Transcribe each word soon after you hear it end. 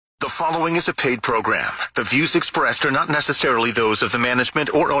following is a paid program. The views expressed are not necessarily those of the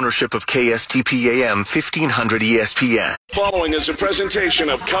management or ownership of KSTP-AM 1500 ESPN. Following is a presentation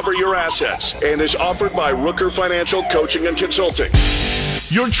of Cover Your Assets and is offered by Rooker Financial Coaching and Consulting.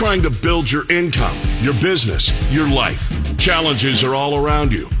 You're trying to build your income, your business, your life. Challenges are all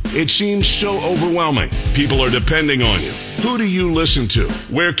around you. It seems so overwhelming. People are depending on you. Who do you listen to?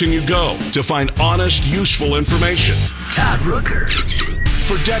 Where can you go to find honest, useful information? Todd Rooker.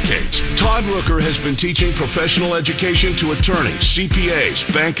 For decades, Todd Rooker has been teaching professional education to attorneys,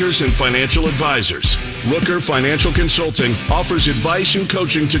 CPAs, bankers, and financial advisors. Rooker Financial Consulting offers advice and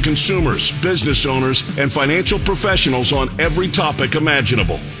coaching to consumers, business owners, and financial professionals on every topic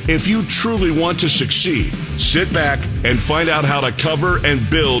imaginable. If you truly want to succeed, sit back and find out how to cover and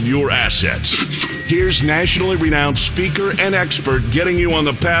build your assets. Here's nationally renowned speaker and expert getting you on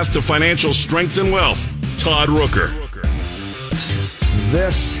the path to financial strength and wealth, Todd Rooker.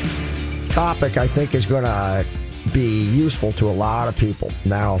 This topic, I think, is going to be useful to a lot of people.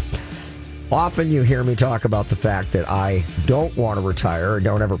 Now, often you hear me talk about the fact that I don't want to retire, or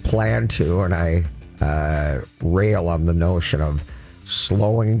don't ever plan to, and I rail on the notion of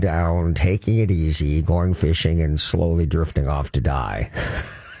slowing down, taking it easy, going fishing, and slowly drifting off to die.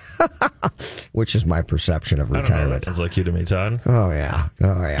 Which is my perception of retirement. I don't know, that sounds like you to me, Todd. Oh, yeah.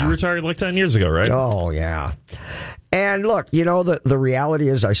 You retired like 10 years ago, right? Oh, yeah. And look, you know, the reality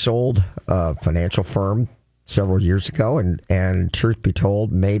is I sold a financial firm several years ago, and truth be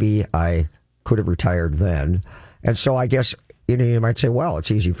told, maybe I could have retired then. And so I guess, you might say, well,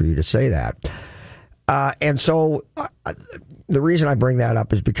 it's easy for you to say that. And so the reason I bring that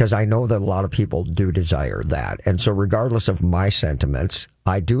up is because I know that a lot of people do desire that. And so regardless of my sentiments,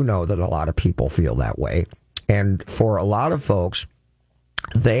 I do know that a lot of people feel that way. And for a lot of folks,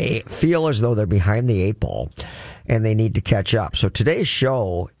 they feel as though they're behind the eight ball and they need to catch up. So today's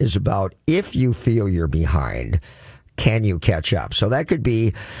show is about, if you feel you're behind, can you catch up? So that could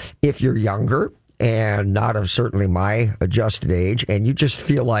be if you're younger and not of certainly my adjusted age, and you just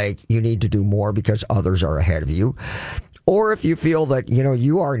feel like you need to do more because others are ahead of you. Or if you feel that,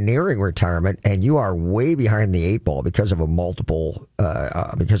 you are nearing retirement and you are way behind the eight ball because of multiple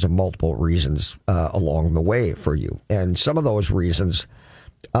reasons along the way for you. And some of those reasons,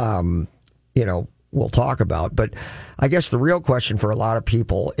 we'll talk about. But I guess the real question for a lot of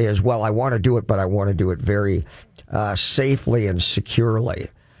people is, well, I want to do it, but I want to do it very safely and securely.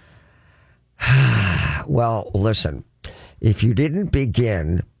 Well, listen, if you didn't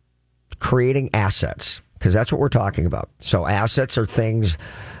begin creating assets, because that's what we're talking about. So assets are things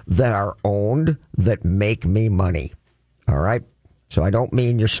that are owned that make me money. All right. So I don't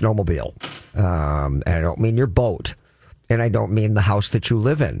mean your snowmobile, and I don't mean your boat, and I don't mean the house that you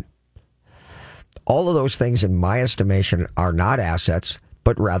live in. All of those things, in my estimation, are not assets,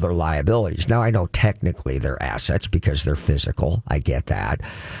 but rather liabilities. Now, I know technically they're assets because they're physical. I get that.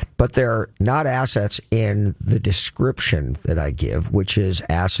 But they're not assets in the description that I give, which is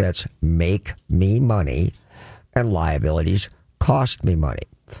assets make me money and liabilities cost me money.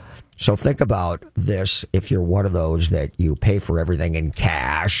 So think about this. If you're one of those that you pay for everything in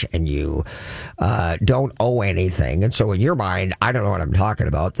cash and you don't owe anything, and so in your mind, I don't know what I'm talking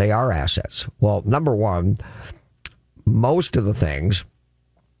about, they are assets. Well, number one, most of the things,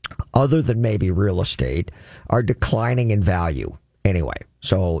 other than maybe real estate, are declining in value anyway.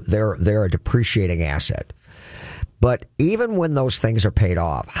 So they're a depreciating asset. But even when those things are paid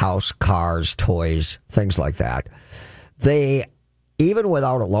off, house, cars, toys, things like that, they, even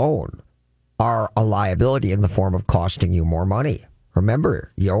without a loan, are a liability in the form of costing you more money.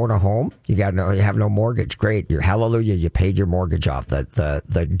 Remember, you own a home, you have no mortgage. Great, you're hallelujah, you paid your mortgage off.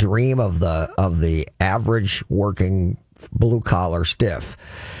 The dream of the average working blue collar stiff.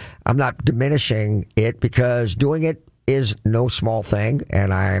 I'm not diminishing it because doing it is no small thing,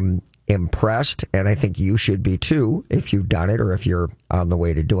 and I'm impressed, and I think you should be too if you've done it or if you're on the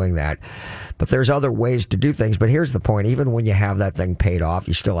way to doing that. But there's other ways to do things. But here's the point. Even when you have that thing paid off,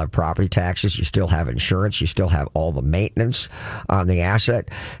 you still have property taxes, you still have insurance, you still have all the maintenance on the asset.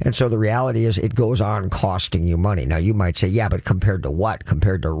 And so the reality is it goes on costing you money. Now, you might say, yeah, but compared to what?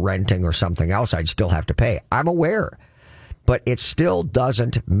 Compared to renting or something else, I'd still have to pay. I'm aware. But it still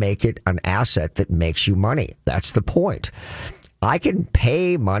doesn't make it an asset that makes you money. That's the point. I can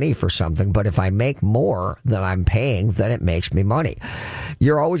pay money for something, but if I make more than I'm paying, then it makes me money.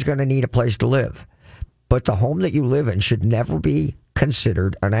 You're always going to need a place to live. But the home that you live in should never be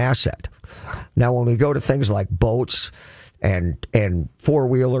considered an asset. Now, when we go to things like boats and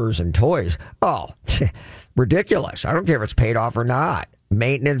four-wheelers and toys, ridiculous. I don't care if it's paid off or not.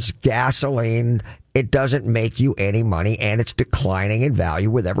 maintenance, gasoline. It doesn't make you any money, and it's declining in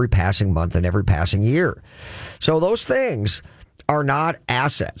value with every passing month and every passing year. So those things are not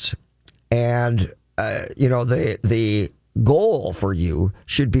assets. And, the goal for you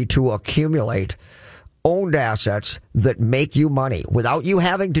should be to accumulate owned assets that make you money without you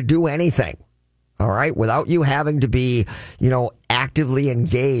having to do anything. All right. Without you having to be, actively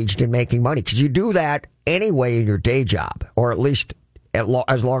engaged in making money, because you do that anyway in your day job, or at least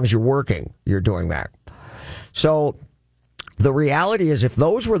as long as you're working, you're doing that. So the reality is, if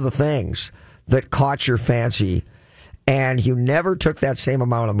those were the things that caught your fancy and you never took that same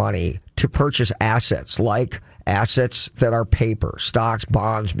amount of money to purchase assets, like assets that are paper, stocks,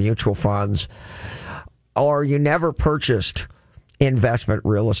 bonds, mutual funds, or you never purchased investment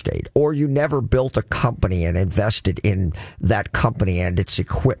real estate, or you never built a company and invested in that company and its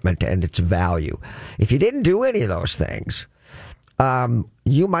equipment and its value. If you didn't do any of those things,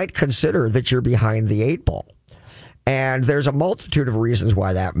 you might consider that you're behind the eight ball. And there's a multitude of reasons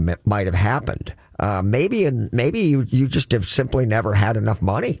why that might have happened. Maybe you just have simply never had enough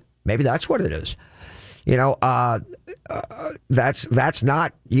money. Maybe that's what it is. That's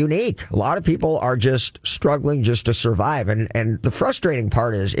not unique. A lot of people are just struggling just to survive. And the frustrating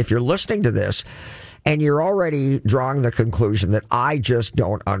part is, if you're listening to this and you're already drawing the conclusion that I just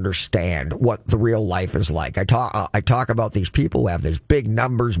don't understand what the real life is like. I talk about these people who have these big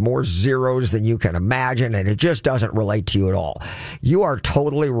numbers, more zeros than you can imagine, and it just doesn't relate to you at all. You are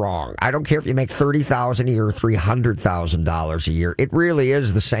totally wrong. I don't care if you make $30,000 a year or $300,000 a year. It really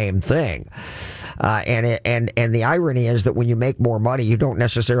is the same thing. And the irony is that when you make more money, you don't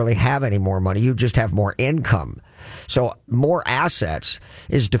necessarily have any more money. You just have more income. So more assets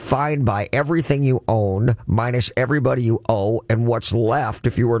is defined by everything you own minus everybody you owe, and what's left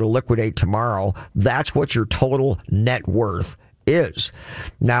if you were to liquidate tomorrow. That's what your total net worth is.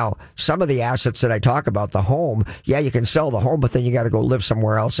 Now, some of the assets that I talk about, the home, yeah, you can sell the home, but then you got to go live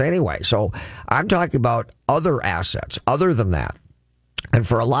somewhere else anyway. So I'm talking about other assets other than that. And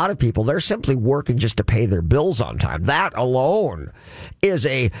for a lot of people, they're simply working just to pay their bills on time. That alone is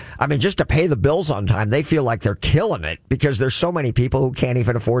just to pay the bills on time, they feel like they're killing it, because there's so many people who can't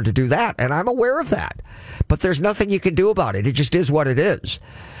even afford to do that. And I'm aware of that. But there's nothing you can do about it. It just is what it is.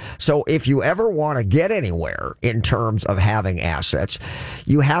 So if you ever want to get anywhere in terms of having assets,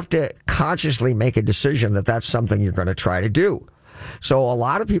 you have to consciously make a decision that that's something you're going to try to do. So a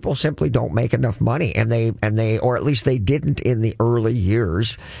lot of people simply don't make enough money, and they, or at least they didn't in the early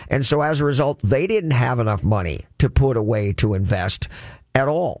years. And so as a result, they didn't have enough money to put away to invest at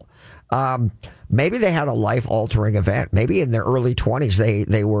all. Maybe they had a life-altering event. Maybe in their early 20s,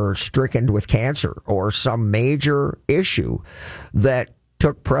 they were stricken with cancer or some major issue that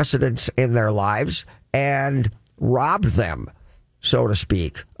took precedence in their lives and robbed them, so to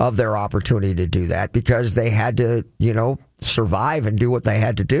speak, of their opportunity to do that, because they had to, survive and do what they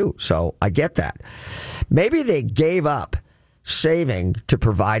had to do. So I get that. Maybe they gave up saving to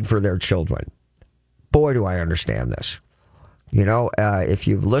provide for their children. Boy, do I understand this. If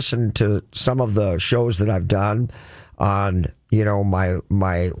you've listened to some of the shows that I've done on,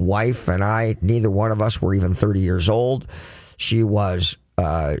 my wife and I, neither one of us were even 30 years old. She was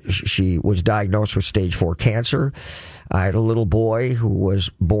diagnosed with stage 4 cancer. I had a little boy who was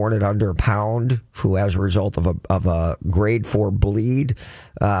born at under a pound, who, as a result of a grade 4 bleed,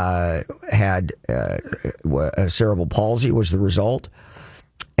 had a cerebral palsy was the result.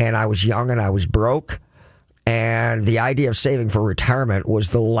 And I was young and I was broke. And the idea of saving for retirement was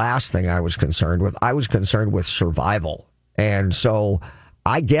the last thing I was concerned with. I was concerned with survival. And so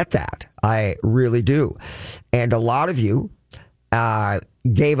I get that. I really do. And a lot of you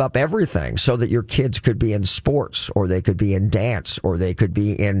gave up everything so that your kids could be in sports, or they could be in dance, or they could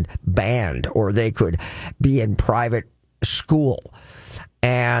be in band, or they could be in private school.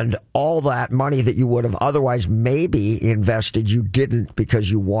 And all that money that you would have otherwise maybe invested, you didn't,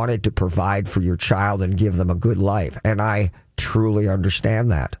 because you wanted to provide for your child and give them a good life. And I truly understand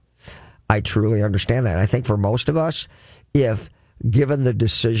that. I think for most of us, if given the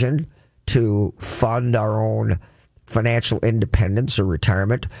decision to fund our own financial independence or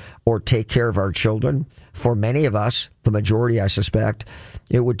retirement, or take care of our children, for many of us, the majority, I suspect,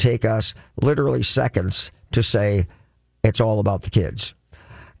 it would take us literally seconds to say it's all about the kids.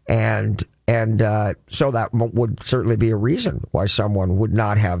 And so that would certainly be a reason why someone would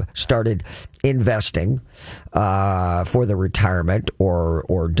not have started investing for the retirement,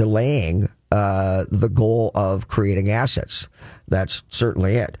 or delaying the goal of creating assets. That's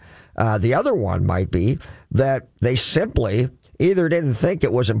certainly it. The other one might be that they simply either didn't think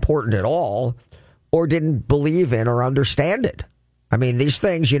it was important at all, or didn't believe in or understand it. I mean, these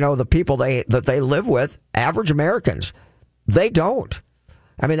things, the people that they live with, average Americans, they don't.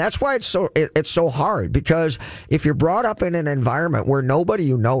 I mean, that's why it's so hard, because if you're brought up in an environment where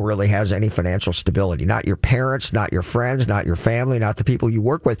nobody really has any financial stability, not your parents, not your friends, not your family, not the people you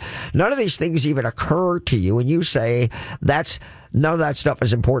work with, none of these things even occur to you, and you say none of that stuff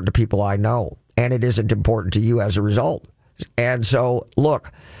is important to people I know, and it isn't important to you as a result. And so,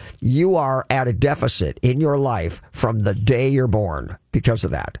 look, you are at a deficit in your life from the day you're born because of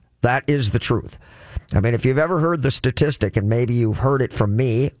that. That is the truth. I mean, if you've ever heard the statistic, and maybe you've heard it from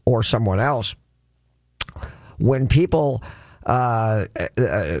me or someone else, when people,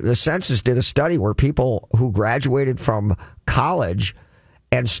 the census did a study where people who graduated from college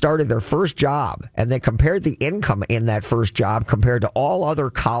and started their first job, and they compared the income in that first job compared to all other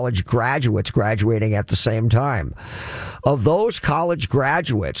college graduates graduating at the same time. Of those college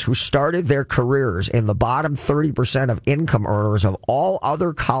graduates who started their careers in the bottom 30% of income earners of all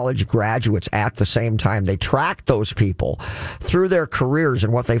other college graduates at the same time, they tracked those people through their careers,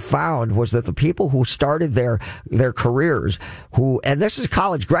 and what they found was that the people who started their careers, and this is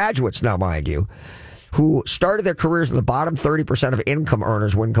college graduates now, mind you, who started their careers in the bottom 30% of income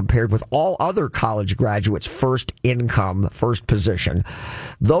earners when compared with all other college graduates' first income, first position.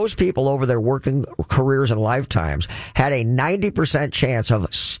 Those people over their working careers and lifetimes had a 90% chance of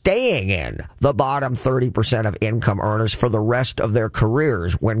staying in the bottom 30% of income earners for the rest of their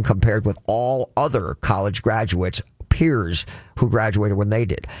careers when compared with all other college graduates, peers who graduated when they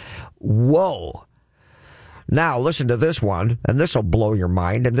did. Whoa. Now, listen to this one, and this will blow your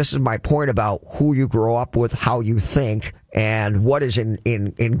mind. And this is my point about who you grow up with, how you think, and what is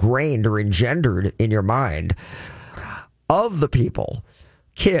ingrained or engendered in your mind. Of the people,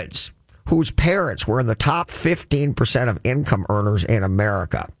 kids, whose parents were in the top 15% of income earners in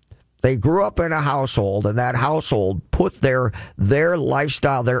America, they grew up in a household, and that household put their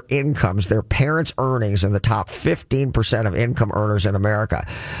lifestyle, their incomes, their parents' earnings in the top 15% of income earners in America.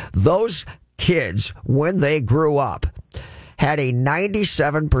 Those kids, when they grew up, had a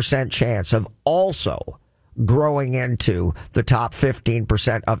 97% chance of also growing into the top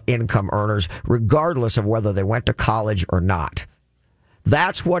 15% of income earners, regardless of whether they went to college or not.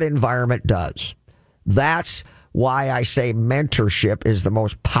 That's what environment does. That's why I say mentorship is the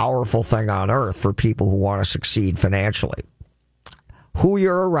most powerful thing on earth for people who want to succeed financially. Who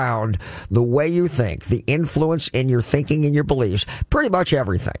you're around, the way you think, the influence in your thinking and your beliefs, pretty much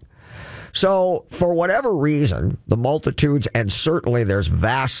everything. So, for whatever reason, the multitudes, and certainly there's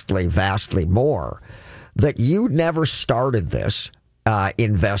vastly, vastly more, that you never started this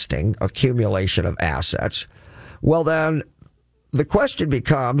investing, accumulation of assets, well then, the question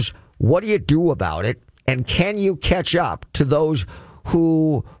becomes, what do you do about it? And can you catch up to those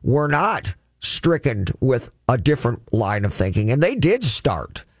who were not stricken with a different line of thinking? And they did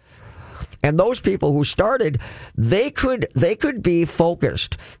start. And those people who started, they could be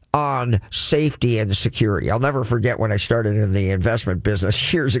focused on safety and security. I'll never forget when I started in the investment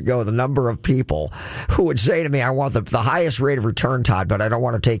business years ago, the number of people who would say to me, I want the highest rate of return, Todd, but I don't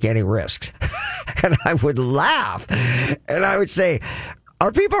want to take any risks. And I would laugh. And I would say,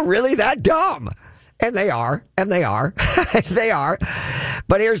 are people really that dumb? And they are. They are.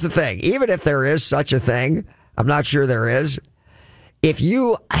 But here's the thing. Even if there is such a thing, I'm not sure there is. If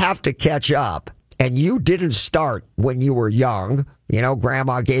you have to catch up and you didn't start when you were young,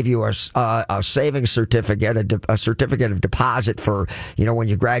 grandma gave you a savings certificate, a certificate of deposit for, when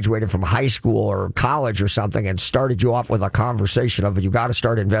you graduated from high school or college or something, and started you off with a conversation of you got to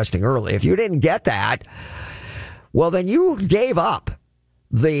start investing early. If you didn't get that, well, then you gave up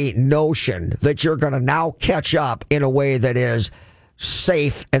the notion that you're going to now catch up in a way that is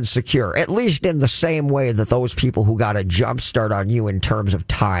safe and secure, at least in the same way that those people who got a jump start on you in terms of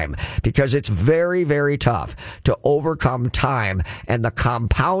time, because it's very, very tough to overcome time and the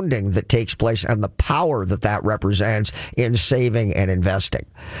compounding that takes place and the power that represents in saving and investing.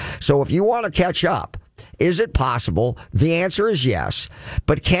 So if you want to catch up, is it possible? The answer is yes.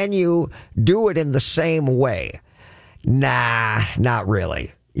 But can you do it in the same way? Nah, not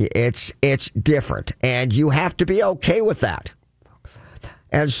really. It's different, and you have to be okay with that.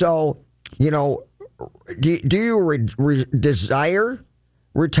 And so, do you desire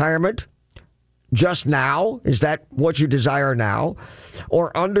retirement just now? Is that what you desire now?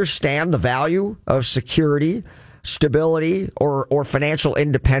 Or understand the value of security, stability, or financial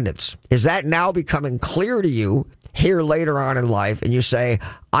independence? Is that now becoming clear to you here later on in life, and you say,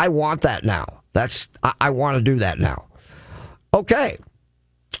 I want that now. I want to do that now. Okay.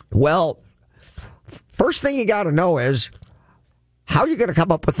 Well, first thing you got to know is, how are you going to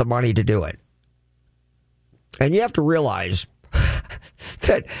come up with the money to do it? And you have to realize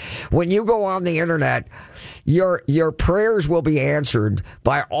that when you go on the internet, your prayers will be answered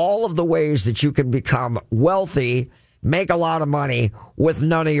by all of the ways that you can become wealthy, make a lot of money with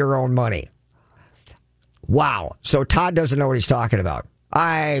none of your own money. Wow. So Todd doesn't know what he's talking about.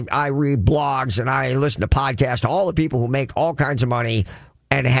 I read blogs and I listen to podcasts, all the people who make all kinds of money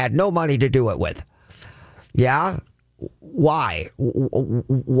and had no money to do it with. Yeah? Why?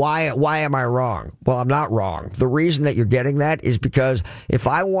 Why am I wrong? Well, I'm not wrong. The reason that you're getting that is because if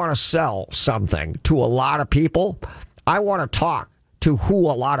I want to sell something to a lot of people, I want to talk to who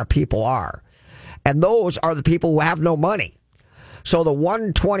a lot of people are. And those are the people who have no money. So the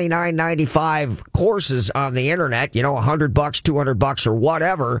 $129.95 courses on the internet, $100, $200 or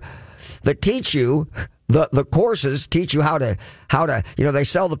whatever, that teach you, the courses teach you how to, they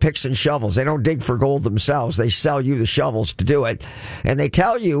sell the picks and shovels. They don't dig for gold themselves. They sell you the shovels to do it. And they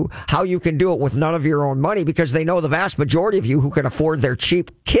tell you how you can do it with none of your own money because they know the vast majority of you who can afford their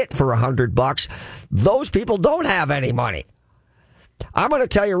cheap kit for $100, those people don't have any money. I'm going to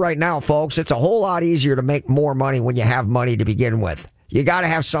tell you right now, folks, it's a whole lot easier to make more money when you have money to begin with. You got to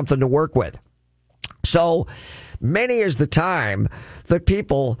have something to work with. So many is the time that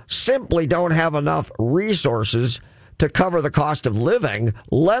people simply don't have enough resources to cover the cost of living,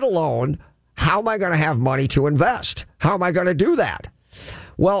 let alone how am I going to have money to invest? How am I going to do that?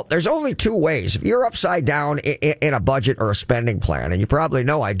 Well, there's only two ways. If you're upside down in a budget or a spending plan, and you probably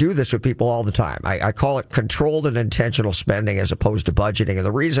know I do this with people all the time. I call it controlled and intentional spending as opposed to budgeting. And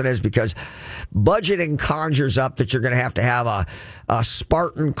the reason is because budgeting conjures up that you're going to have a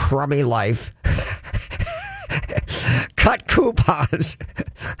Spartan crummy life, cut coupons,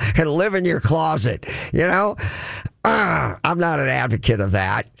 and live in your closet. I'm not an advocate of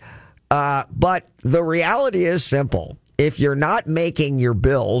that. But the reality is simple. If you're not making your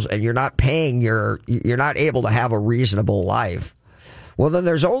bills and you're not paying you're not able to have a reasonable life, well, then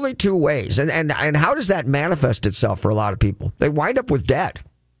there's only two ways. And how does that manifest itself for a lot of people? They wind up with debt.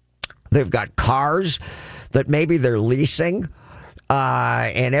 They've got cars that maybe they're leasing.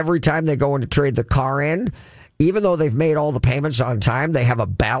 And every time they go in to trade the car in, even though they've made all the payments on time, they have a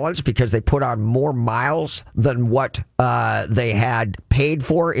balance because they put on more miles than what they had paid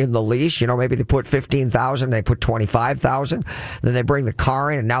for in the lease. Maybe they put $15,000, they put $25,000. Then they bring the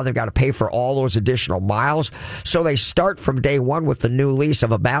car in, and now they've got to pay for all those additional miles. So they start from day one with the new lease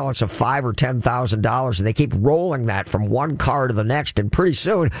of a balance of $5,000 or $10,000, and they keep rolling that from one car to the next. And pretty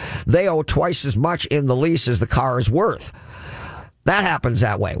soon, they owe twice as much in the lease as the car is worth. That happens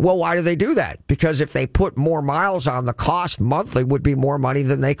that way. Well, why do they do that? Because if they put more miles on, the cost monthly would be more money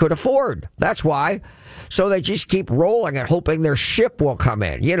than they could afford. That's why. So they just keep rolling and hoping their ship will come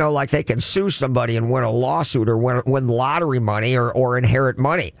in. Like they can sue somebody and win a lawsuit or win lottery money or inherit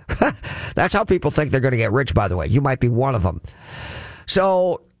money. That's how people think they're going to get rich, by the way. You might be one of them.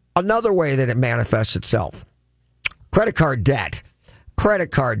 So another way that it manifests itself, credit card debt. Credit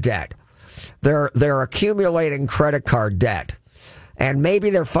card debt. They're accumulating credit card debt. And maybe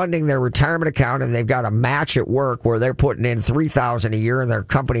they're funding their retirement account and they've got a match at work where they're putting in $3,000 a year and their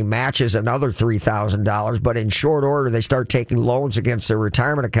company matches another $3,000. But in short order, they start taking loans against their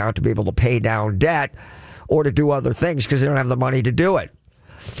retirement account to be able to pay down debt or to do other things because they don't have the money to do it.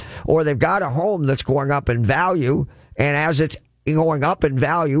 Or they've got a home that's going up in value, and as it's going up in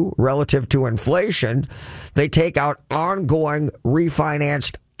value relative to inflation, they take out ongoing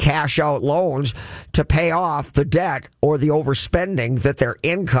refinanced cash out loans to pay off the debt or the overspending that their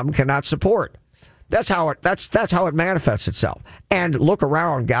income cannot support. That's how it manifests itself. And look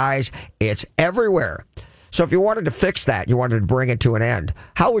around, guys, it's everywhere. So if you wanted to fix that, you wanted to bring it to an end,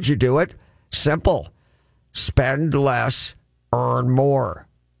 how would you do it? Simple. Spend less, earn more.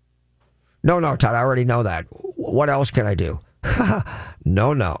 No, Todd, I already know that. What else can I do?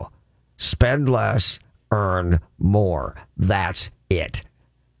 No. Spend less, earn more. That's it.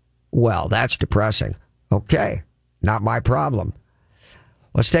 Well, that's depressing. Okay, not my problem.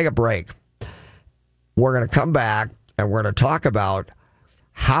 Let's take a break. We're going to come back and we're going to talk about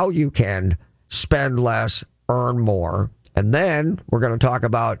how you can spend less, earn more. And then we're going to talk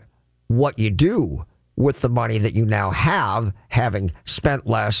about what you do with the money that you now have, having spent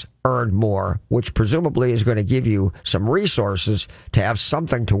less, earned more, which presumably is going to give you some resources to have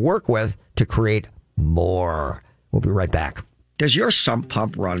something to work with to create more. We'll be right back. Does your sump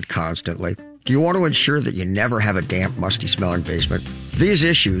pump run constantly? Do you want to ensure that you never have a damp, musty-smelling basement? These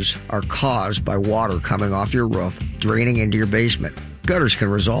issues are caused by water coming off your roof, draining into your basement. Gutters can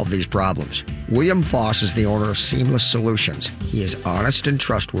resolve these problems. William Foss is the owner of Seamless Solutions. He is honest and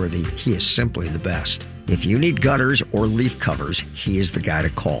trustworthy. He is simply the best. If you need gutters or leaf covers, he is the guy to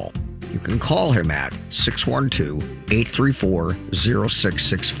call. you can call him at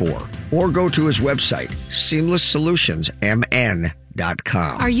 612-834-0664 or go to his website,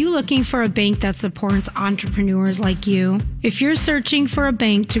 seamlesssolutionsmn.com. Are you looking for a bank that supports entrepreneurs like you? If you're searching for a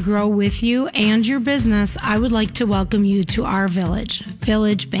bank to grow with you and your business, I would like to welcome you to our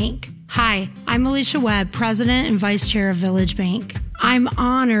Village Bank. Hi, I'm Alicia Webb, President and Vice Chair of Village Bank. I'm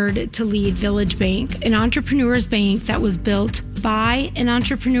honored to lead Village Bank, an entrepreneur's bank that was built by an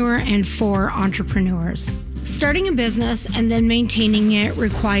entrepreneur and for entrepreneurs. Starting a business and then maintaining it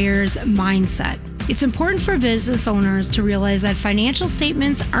requires mindset. It's important for business owners to realize that financial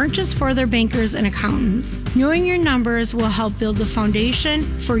statements aren't just for their bankers and accountants. Knowing your numbers will help build the foundation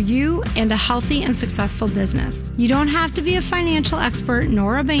for you and a healthy and successful business. You don't have to be a financial expert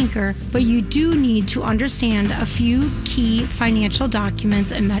nor a banker, but you do need to understand a few key financial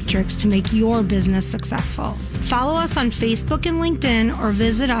documents and metrics to make your business successful. Follow us on Facebook and LinkedIn or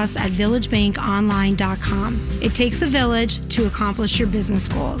visit us at villagebankonline.com. It takes a village to accomplish your business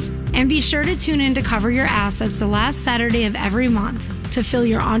goals. And be sure to tune in to Cover Your Assets the last Saturday of every month to fill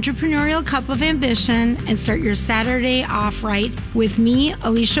your entrepreneurial cup of ambition and start your Saturday off right with me,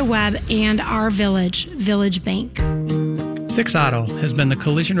 Alicia Webb, and our Village Bank. Fix Auto has been the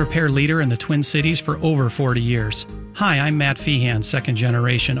collision repair leader in the Twin Cities for over 40 years. Hi, I'm Matt Feehan,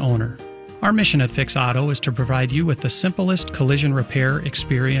 second-generation owner. Our mission at Fix Auto is to provide you with the simplest collision repair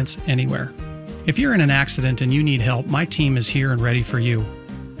experience anywhere. If you're in an accident and you need help, my team is here and ready for you.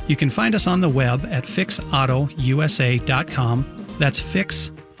 You can find us on the web at fixautousa.com. That's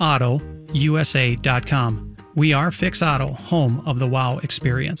fixautousa.com. We are Fix Auto, home of the WOW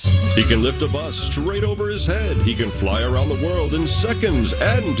experience. He can lift a bus straight over his head. He can fly around the world in seconds.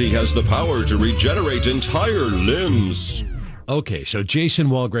 And he has the power to regenerate entire limbs. Okay, so Jason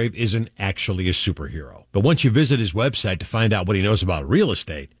Walgrave isn't actually a superhero. But once you visit his website to find out what he knows about real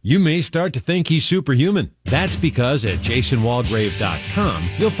estate, you may start to think he's superhuman. That's because at jasonwalgrave.com,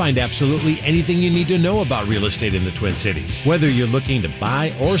 you'll find absolutely anything you need to know about real estate in the Twin Cities. Whether you're looking to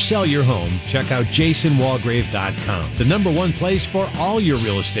buy or sell your home, check out jasonwalgrave.com, the #1 place for all your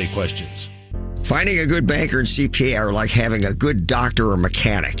real estate questions. Finding a good banker and CPA are like having a good doctor or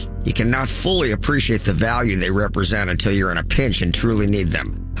mechanic. You cannot fully appreciate the value they represent until you're in a pinch and truly need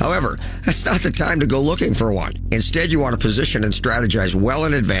them. However, that's not the time to go looking for one. Instead, you want to position and strategize well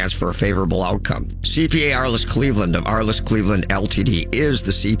in advance for a favorable outcome. CPA Arliss Cleveland of Arliss Cleveland LTD is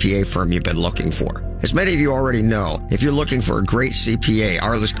the CPA firm you've been looking for. As many of you already know, if you're looking for a great CPA,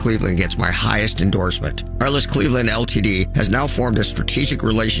 Arliss Cleveland gets my highest endorsement. Arliss Cleveland LTD has now formed a strategic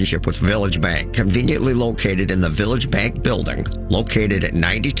relationship with Village Bank, conveniently located in the Village Bank building, located at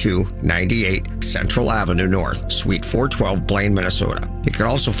 9298 Central Avenue North, Suite 412, Blaine, Minnesota. You can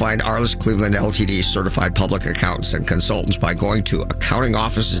also find Arliss Cleveland LTD certified public accountants and consultants by going to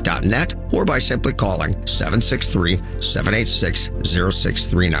accountingoffices.net or by simply calling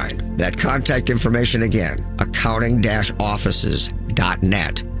 763-786-0639. That contact information again,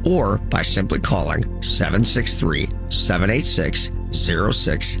 accounting-offices.net or by simply calling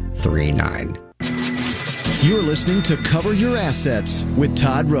 763-786-0639. You're listening to Cover Your Assets with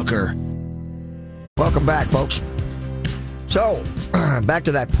Todd Rooker. Welcome back, folks. So, back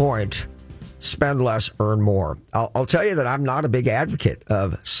to that point, spend less, earn more. I'll tell you that I'm not a big advocate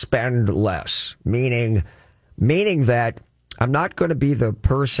of spend less, meaning that I'm not going to be the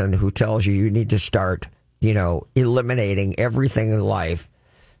person who tells you need to start, eliminating everything in life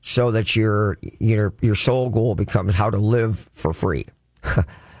so that your sole goal becomes how to live for free.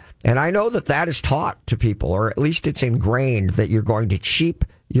 And I know that is taught to people, or at least it's ingrained that you're going to cheap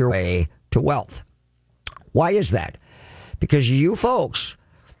your way to wealth. Why is that? Because you folks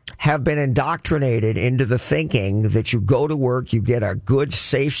have been indoctrinated into the thinking that you go to work, you get a good,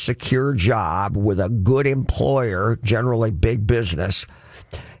 safe, secure job with a good employer, generally big business,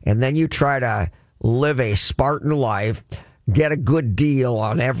 and then you try to live a Spartan life, get a good deal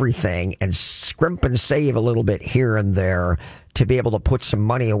on everything, and scrimp and save a little bit here and there to be able to put some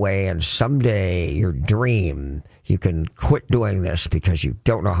money away, and someday your dream, you can quit doing this because you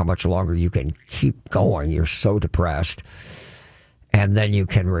don't know how much longer you can keep going. You're so depressed. And then you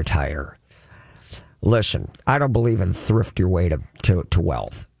can retire. Listen, I don't believe in thrift your way to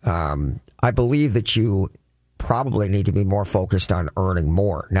wealth. I believe that you probably need to be more focused on earning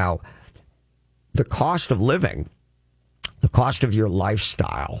more. Now, the cost of living, the cost of your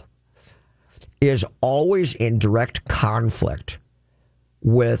lifestyle is always in direct conflict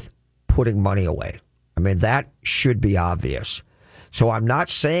with putting money away. I mean, that should be obvious. So I'm not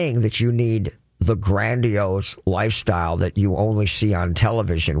saying that you need the grandiose lifestyle that you only see on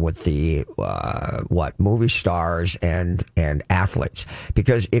television with the movie stars and athletes.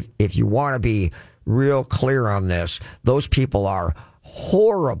 Because if you want to be real clear on this, those people are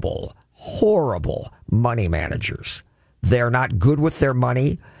horrible money managers. They're not good with their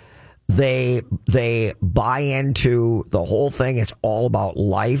money. They buy into the whole thing. It's all about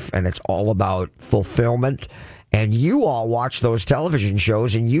life and it's all about fulfillment. And you all watch those television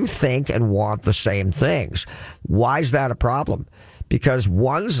shows and you think and want the same things. Why is that a problem? Because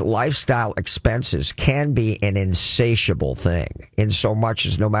one's lifestyle expenses can be an insatiable thing, in so much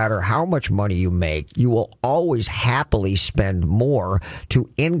as no matter how much money you make, you will always happily spend more to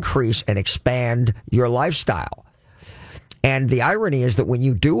increase and expand your lifestyle. And the irony is that when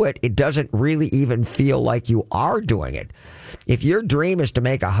you do it, it doesn't really even feel like you are doing it. If your dream is to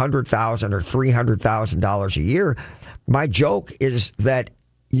make $100,000 or $300,000 a year, my joke is that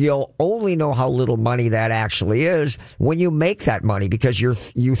you'll only know how little money that actually is when you make that money, because you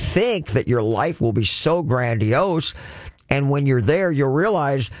think that your life will be so grandiose, and when you're there, you'll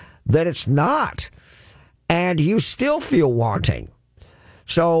realize that it's not, and you still feel wanting.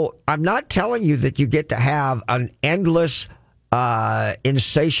 So I'm not telling you that you get to have an endless,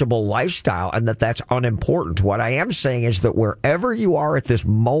 insatiable lifestyle and that that's unimportant. What I am saying is that wherever you are at this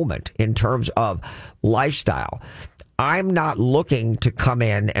moment in terms of lifestyle, I'm not looking to come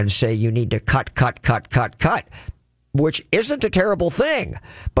in and say you need to cut, which isn't a terrible thing,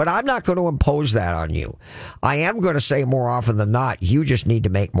 but I'm not going to impose that on you. I am going to say more often than not, you just need to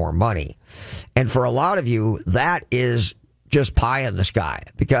make more money. And for a lot of you, that is just pie in the sky,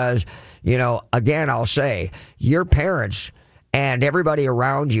 because, again, I'll say your parents and everybody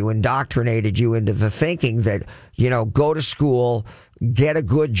around you indoctrinated you into the thinking that, go to school, get a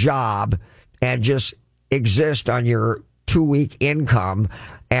good job, and just exist on your 2-week income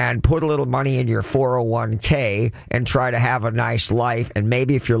and put a little money in your 401k and try to have a nice life. And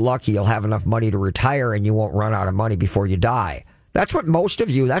maybe if you're lucky, you'll have enough money to retire and you won't run out of money before you die. That's what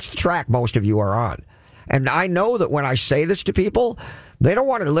that's the track most of you are on. And I know that when I say this to people, they don't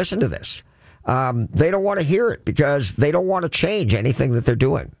want to listen to this. They don't want to hear it because they don't want to change anything that they're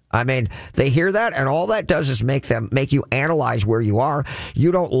doing. I mean, they hear that, and all that does is make you analyze where you are.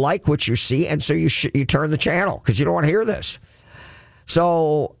 You don't like what you see, and so you turn the channel because you don't want to hear this.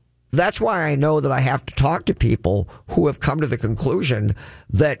 So that's why I know that I have to talk to people who have come to the conclusion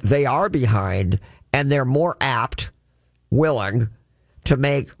that they are behind, and they're more apt, willing to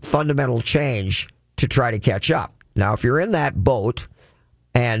make fundamental change to try to catch up. Now, if you're in that boat,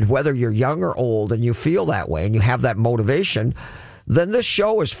 and whether you're young or old and you feel that way and you have that motivation, then this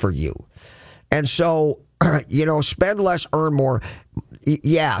show is for you. And so, spend less, earn more.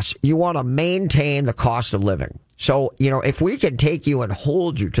 Yes, you want to maintain the cost of living. So, if we can take you and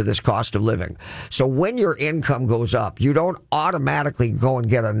hold you to this cost of living, so when your income goes up, you don't automatically go and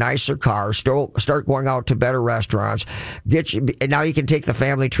get a nicer car, start going out to better restaurants, and now you can take the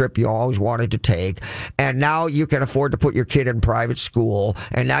family trip you always wanted to take, and now you can afford to put your kid in private school,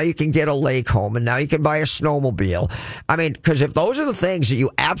 and now you can get a lake home, and now you can buy a snowmobile. I mean, because if those are the things that you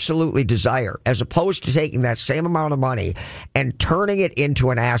absolutely desire, as opposed to taking that same amount of money and turning it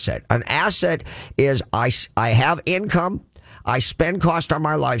into an asset is I have income, I spend cost on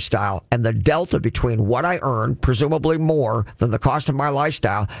my lifestyle, and the delta between what I earn, presumably more than the cost of my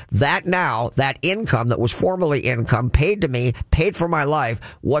lifestyle, that income that was formerly income paid to me, paid for my life,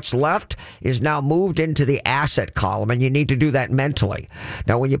 what's left is now moved into the asset column, and you need to do that mentally.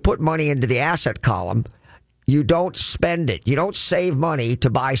 Now, when you put money into the asset column, you don't spend it. You don't save money to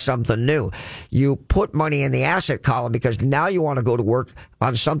buy something new. You put money in the asset column because now you want to go to work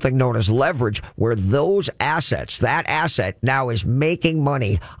on something known as leverage, where that asset now is making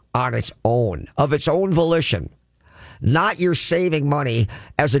money on its own, of its own volition. Not you're saving money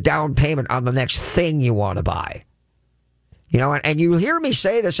as a down payment on the next thing you want to buy. And you hear me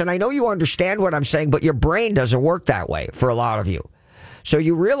say this, and I know you understand what I'm saying, but your brain doesn't work that way for a lot of you. So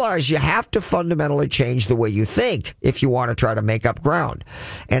you realize you have to fundamentally change the way you think if you want to try to make up ground.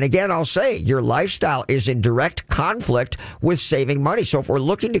 And again, I'll say your lifestyle is in direct conflict with saving money. So if we're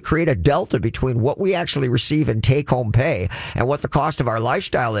looking to create a delta between what we actually receive in take-home pay and what the cost of our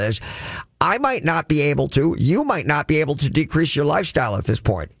lifestyle is, you might not be able to decrease your lifestyle at this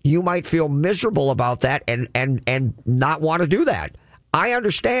point. You might feel miserable about that and not want to do that. I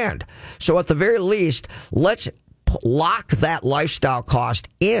understand. So at the very least, let's lock that lifestyle cost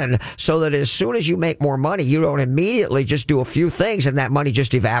in so that as soon as you make more money, you don't immediately just do a few things and that money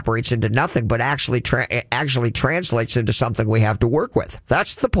just evaporates into nothing, but actually translates into something we have to work with.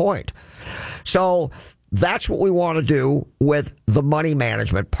 That's the point. So that's what we want to do with the money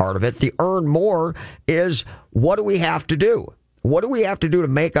management part of it. The earn more is, what do we have to do? What do we have to do to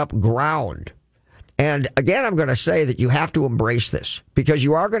make up ground? And again, I'm going to say that you have to embrace this, because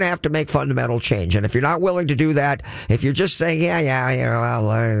you are going to have to make fundamental change. And if you're not willing to do that, if you're just saying,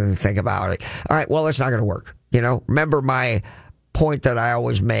 I'll think about it. All right, well, it's not going to work. Remember my point that I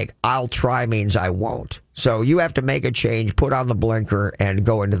always make, I'll try means I won't. So you have to make a change, put on the blinker, and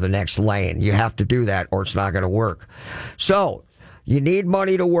go into the next lane. You have to do that, or it's not going to work. So you need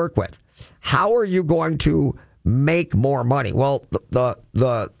money to work with. How are you going to make more money? Well,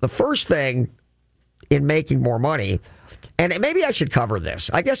 the first thing in making more money, and maybe I should cover this.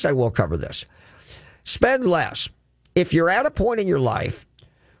 I guess I will cover this. Spend less. If you're at a point in your life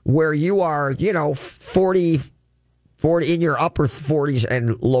where you are, 40 in your upper 40s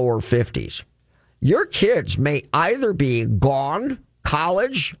and lower 50s, your kids may either be gone,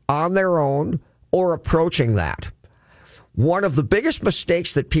 college, on their own, or approaching that. One of the biggest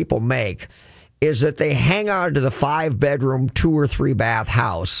mistakes that people make is that they hang on to the 5-bedroom, 2 or 3 bath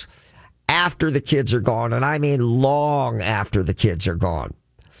house after the kids are gone. And I mean long after the kids are gone.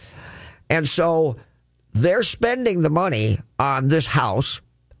 And so they're spending the money on this house,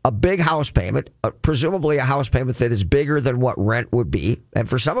 a big house payment, presumably a house payment that is bigger than what rent would be. And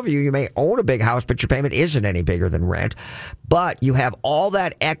for some of you, you may own a big house, but your payment isn't any bigger than rent. But you have all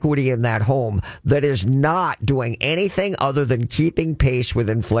that equity in that home that is not doing anything other than keeping pace with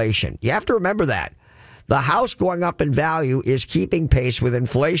inflation. You have to remember that. The house going up in value is keeping pace with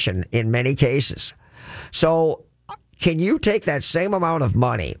inflation in many cases. So can you take that same amount of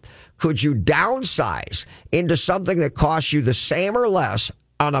money? Could you downsize into something that costs you the same or less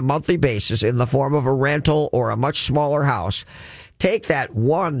on a monthly basis in the form of a rental or a much smaller house? Take that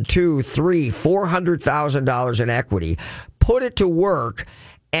 $100,000, $200,000, $300,000, $400,000 in equity, put it to work,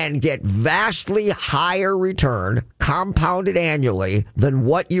 and get vastly higher return compounded annually than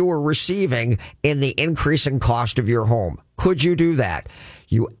what you were receiving in the increasing cost of your home. Could you do that?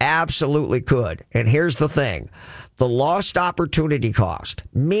 You absolutely could. And here's the thing. The lost opportunity cost,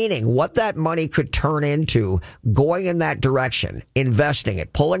 meaning what that money could turn into going in that direction, investing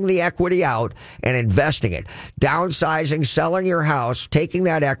it, pulling the equity out and investing it, downsizing, selling your house, taking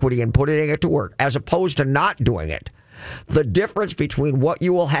that equity and putting it to work, as opposed to not doing it. The difference between what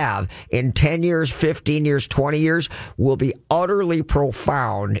you will have in 10 years, 15 years, 20 years will be utterly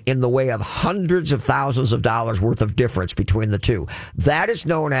profound in the way of hundreds of thousands of dollars worth of difference between the two. That is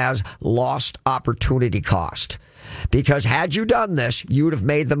known as lost opportunity cost. Because had you done this, you would have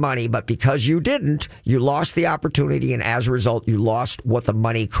made the money. But because you didn't, you lost the opportunity. And as a result, you lost what the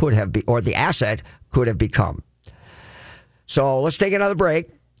money could have been, or the asset could have become. So let's take another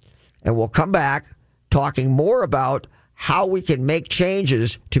break and we'll come back talking more about how we can make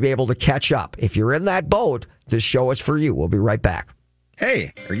changes to be able to catch up. If you're in that boat, this show is for you. We'll be right back.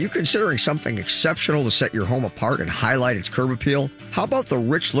 Hey, are you considering something exceptional to set your home apart and highlight its curb appeal? How about the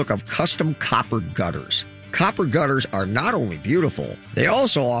rich look of custom copper gutters? Copper gutters are not only beautiful, they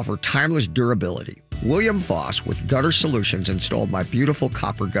also offer timeless durability. William Foss with Gutter Solutions installed my beautiful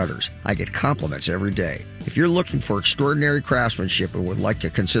copper gutters. I get compliments every day. If you're looking for extraordinary craftsmanship and would like to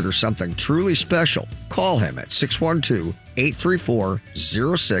consider something truly special, call him at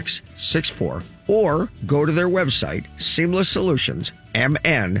 612-834-0664 or go to their website,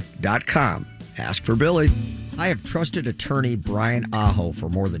 seamlesssolutionsmn.com. Ask for Billy. I have trusted attorney Brian Aho for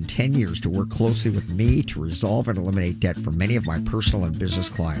more than 10 years to work closely with me to resolve and eliminate debt for many of my personal and business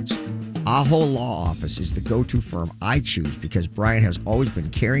clients. Aho Law Office is the go-to firm I choose because Brian has always been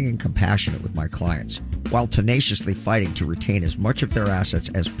caring and compassionate with my clients, while tenaciously fighting to retain as much of their assets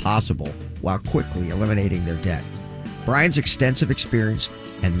as possible while quickly eliminating their debt. Brian's extensive experience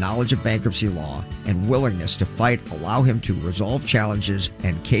and knowledge of bankruptcy law and willingness to fight allow him to resolve challenges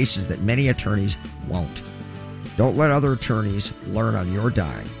and cases that many attorneys won't. Don't let other attorneys learn on your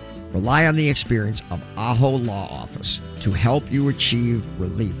dime. Rely on the experience of Aho Law Office to help you achieve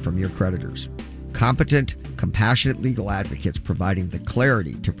relief from your creditors. Competent, compassionate legal advocates providing the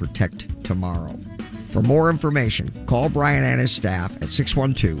clarity to protect tomorrow. For more information, call Brian and his staff at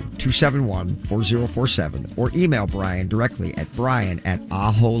 612-271-4047 or email Brian directly at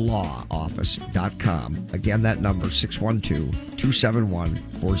brian@aholawoffice.com. Again, that number,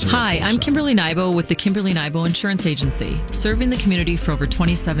 612-271-4047. Hi, I'm Kimberly Nybo with the Kimberly Nybo Insurance Agency, serving the community for over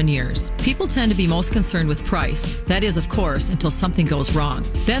 27 years. People tend to be most concerned with price. That is, of course, until something goes wrong.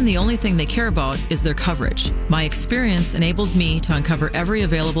 Then the only thing they care about is their coverage. My experience enables me to uncover every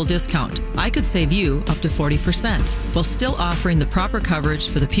available discount. I could save you up to 40%, while still offering the proper coverage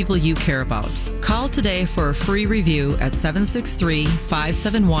for the people you care about. Call today for a free review at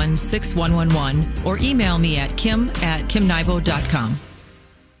 763-571-6111 or email me at kim@kimnibo.com.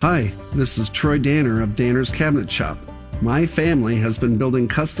 Hi, this is Troy Danner of Danner's Cabinet Shop. My family has been building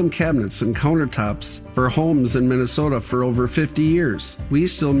custom cabinets and countertops for homes in Minnesota for over 50 years. We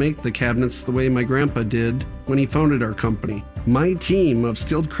still make the cabinets the way my grandpa did when he founded our company. My team of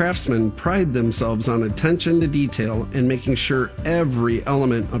skilled craftsmen pride themselves on attention to detail and making sure every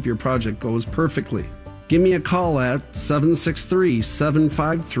element of your project goes perfectly. Give me a call at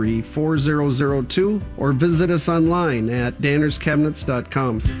 763-753-4002 or visit us online at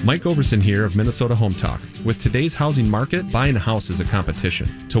dannerscabinets.com. Mike Overson here of Minnesota Home Talk. With today's housing market, buying a house is a competition.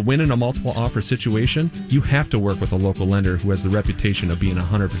 To win in a multiple offer situation, you have to work with a local lender who has the reputation of being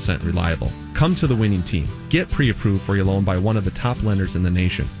 100% reliable. Come to the winning team. Get pre-approved for your loan by one of the top lenders in the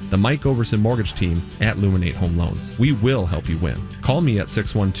nation, the Mike Overson Mortgage Team at Luminate Home Loans. We will help you win. Call me at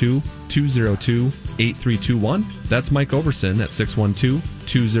 612-202-8321. That's Mike Overson at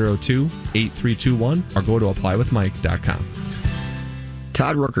 612-202-8321 or go to applywithmike.com.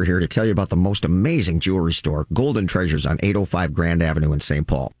 Todd Rooker here to tell you about the most amazing jewelry store, Golden Treasures on 805 Grand Avenue in St.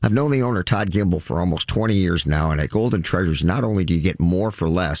 Paul. I've known the owner, Todd Gimble, for almost 20 years now, and at Golden Treasures, not only do you get more for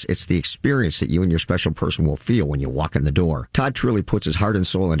less, it's the experience that you and your special person will feel when you walk in the door. Todd truly puts his heart and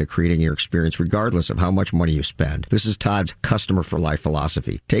soul into creating your experience regardless of how much money you spend. This is Todd's customer for life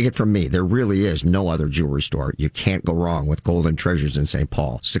philosophy. Take it from me, there really is no other jewelry store. You can't go wrong with Golden Treasures in St.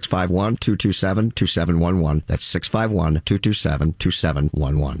 Paul. 651-227-2711. That's 651-227-2711.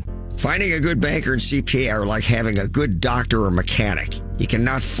 Finding a good banker and CPA are like having a good doctor or mechanic. You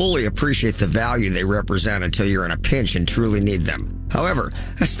cannot fully appreciate the value they represent until you're in a pinch and truly need them. However,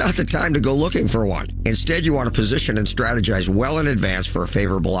 that's not the time to go looking for one. Instead, you want to position and strategize well in advance for a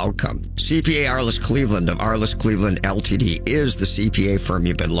favorable outcome. CPA Arliss Cleveland of Arliss Cleveland LTD is the CPA firm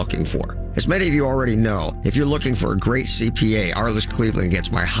you've been looking for. As many of you already know, if you're looking for a great CPA, Arliss Cleveland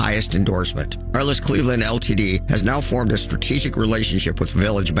gets my highest endorsement. Arliss Cleveland LTD has now formed a strategic relationship with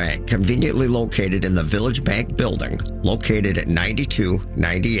Village Bank, conveniently located in the Village Bank building, located at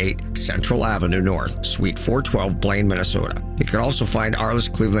 9298 Central Avenue North, Suite 412, Blaine, Minnesota. You can also find Arliss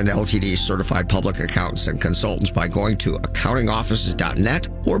Cleveland LTD certified public accountants and consultants by going to accountingoffices.net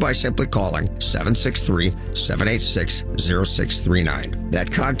or by simply calling 763-786-0639. That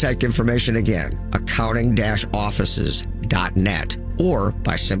contact information again, accounting-offices.net or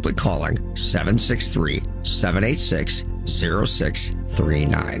by simply calling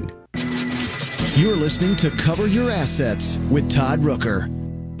 763-786-0639. You're listening to Cover Your Assets with Todd Rooker.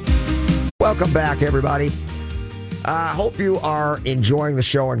 Welcome back, everybody. I hope you are enjoying the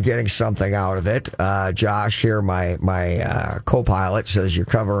show and getting something out of it. Josh here, my co-pilot, says you're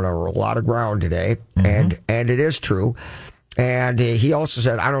covering a lot of ground today, and it is true. And he also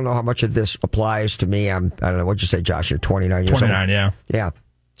said, I don't know how much of this applies to me. I don't know, what'd you say, Josh? You're 29 years old? 29, yeah. Yeah.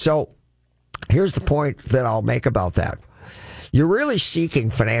 So here's the point that I'll make about that. You're really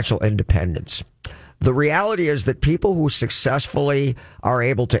seeking financial independence. The reality is that people who successfully are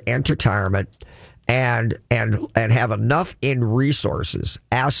able to enter retirement and have enough in resources,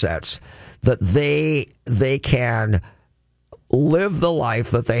 assets, that they can live the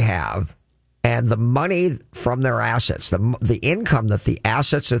life that they have, and the money from their assets, the income that the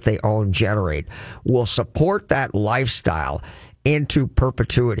assets that they own generate, will support that lifestyle into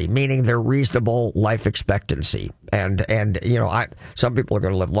perpetuity, meaning their reasonable life expectancy. And you know, some people are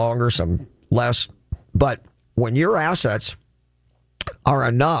going to live longer, some less, but when your assets are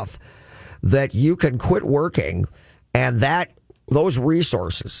enough that you can quit working, and that those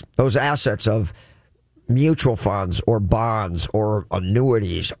resources, those assets of mutual funds or bonds or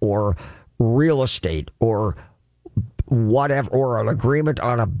annuities or real estate or whatever, or an agreement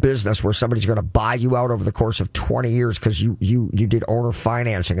on a business where somebody's going to buy you out over the course of 20 years because you did owner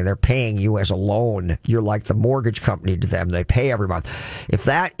financing and they're paying you as a loan. You're like the mortgage company to them. They pay every month.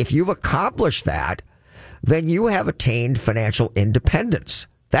 If you've accomplished that, then you have attained financial independence.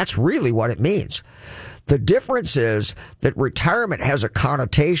 That's really what it means. The difference is that retirement has a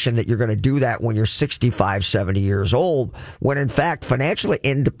connotation that you're going to do that when you're 65, 70 years old, when in fact financial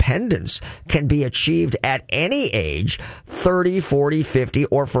independence can be achieved at any age, 30, 40, 50,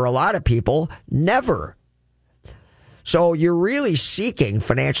 or for a lot of people, never. So you're really seeking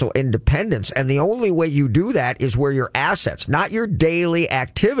financial independence, and the only way you do that is where your assets, not your daily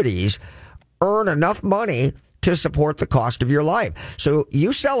activities, earn enough money to support the cost of your life. So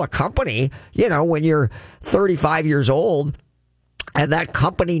you sell a company, you know, when you're 35 years old, and that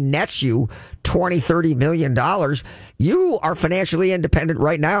company nets you $20, $30 million, you are financially independent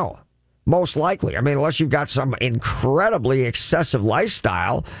right now. most likely. I mean, unless you've got some incredibly excessive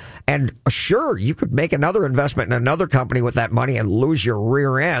lifestyle. And sure, you could make another investment in another company with that money and lose your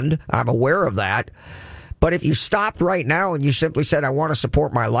rear end. I'm aware of that. But if you stopped right now and you simply said, I want to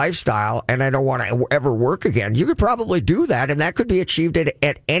support my lifestyle and I don't want to ever work again, you could probably do that. And that could be achieved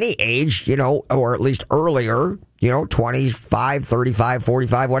at any age, or at least earlier, 25, 35,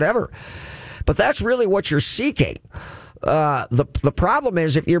 45, whatever. But that's really what you're seeking. The problem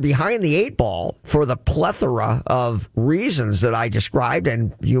is if you're behind the eight ball for the plethora of reasons that I described,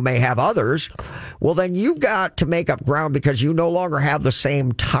 and you may have others, well, then you've got to make up ground because you no longer have the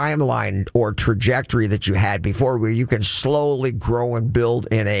same timeline or trajectory that you had before, where you can slowly grow and build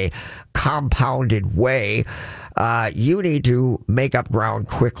in a compounded way. You need to make up ground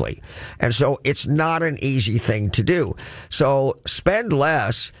quickly. And so it's not an easy thing to do. So spend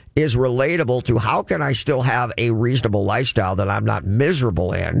less is relatable to how can I still have a reasonable lifestyle that I'm not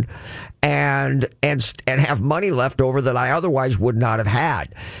miserable in and have money left over that I otherwise would not have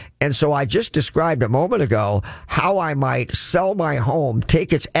had. And so I just described a moment ago how I might sell my home,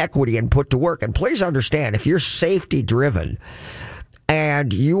 take its equity and put to work. And please understand, if you're safety driven,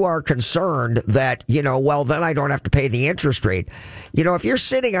 and you are concerned that, well, then I don't have to pay the interest rate. If you're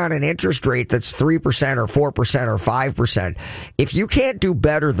sitting on an interest rate that's 3% or 4% or 5%, if you can't do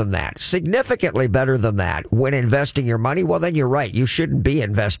better than that, significantly better than that when investing your money, well, then you're right. You shouldn't be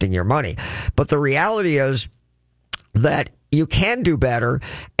investing your money. But the reality is that you can do better,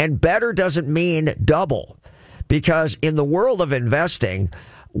 and better doesn't mean double. Because in the world of investing,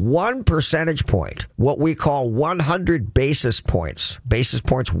 1 percentage point, what we call 100 basis points,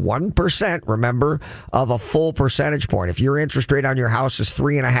 1%, remember, of a full percentage point. If your interest rate on your house is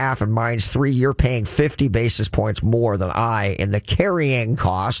 3.5 and mine's 3, you're paying 50 basis points more than I in the carrying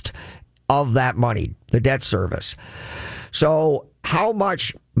cost of that money, the debt service. So how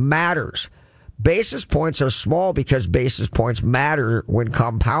much matters? Basis points are small because basis points matter when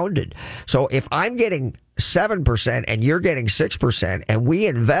compounded. So if I'm getting 7% and you're getting 6% and we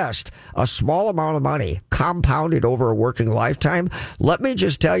invest a small amount of money compounded over a working lifetime, let me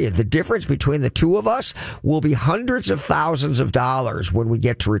just tell you, the difference between the two of us will be hundreds of thousands of dollars when we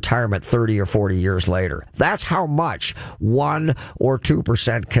get to retirement 30 or 40 years later. That's how much 1 or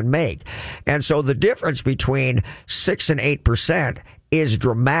 2% can make. And so the difference between 6 and 8% is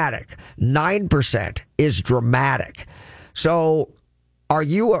dramatic. 9% is dramatic. So are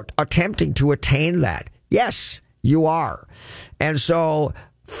you attempting to attain that? Yes, you are. And so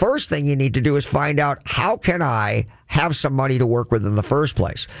first thing you need to do is find out, how can I have some money to work with in the first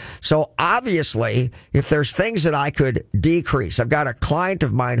place? So obviously, if there's things that I could decrease, I've got a client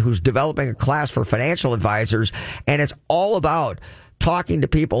of mine who's developing a class for financial advisors, and it's all about talking to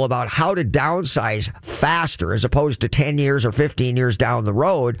people about how to downsize faster as opposed to 10 years or 15 years down the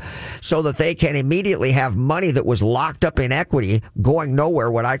road, so that they can immediately have money that was locked up in equity going nowhere,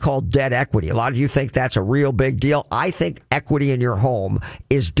 what I call dead equity. A lot of you think that's a real big deal. I think equity in your home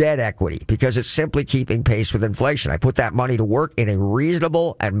is dead equity because it's simply keeping pace with inflation. I put that money to work in a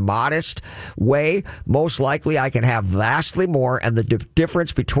reasonable and modest way. Most likely I can have vastly more, and the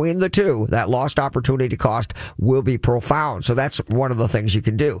difference between the two, that lost opportunity cost, will be profound. So that's one of the things you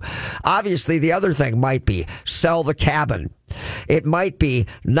can do. Obviously, the other thing might be sell the cabin. It might be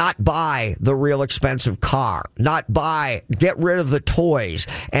not buy the real expensive car, get rid of the toys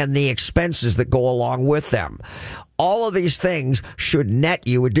and the expenses that go along with them. All of these things should net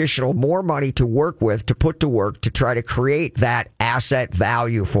you more money to work with, to put to work, to try to create that asset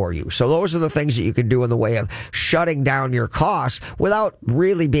value for you. So those are the things that you can do in the way of shutting down your costs without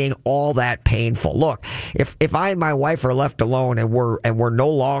really being all that painful. Look, if I and my wife are left alone and we're no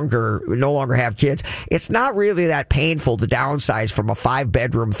longer have kids, it's not really that painful to downsize from a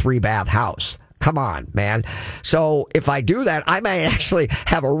 5-bedroom, 3-bath house. Come on, man. So if I do that, I may actually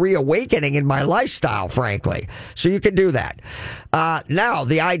have a reawakening in my lifestyle, frankly. So you can do that. Now,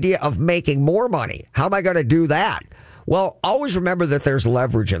 the idea of making more money. How am I going to do that? Well, always remember that there's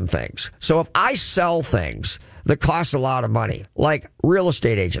leverage in things. So if I sell things that cost a lot of money, like real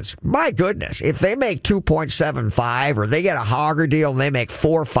estate agents, my goodness, if they make 2.75 or they get a hogger deal and they make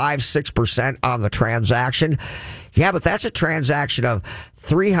 4, 5, 6% on the transaction, yeah, but that's a transaction of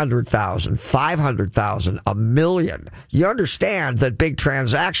 $300,000, $500,000, $1 million. You understand that big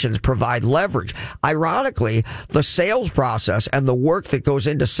transactions provide leverage. Ironically, the sales process and the work that goes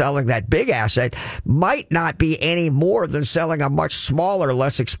into selling that big asset might not be any more than selling a much smaller,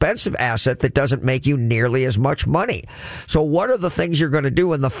 less expensive asset that doesn't make you nearly as much money. So what are the things you're going to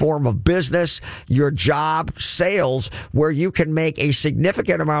do in the form of business, your job, sales, where you can make a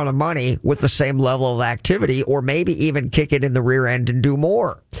significant amount of money with the same level of activity, or maybe even kick it in the rear end and do more?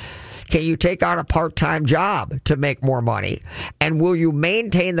 Can you take on a part-time job to make more money? And will you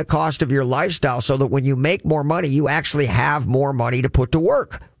maintain the cost of your lifestyle so that when you make more money, you actually have more money to put to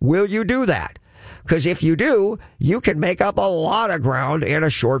work? Will you do that? Because if you do, you can make up a lot of ground in a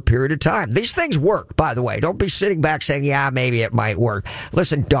short period of time. These things work, by the way. Don't be sitting back saying, yeah, maybe it might work.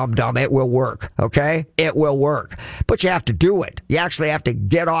 Listen, dum-dum, it will work, okay? It will work. But you have to do it. You actually have to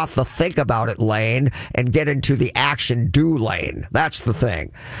get off the think about it lane and get into the action do lane. That's the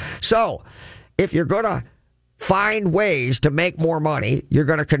thing. So, if you're going to find ways to make more money, you're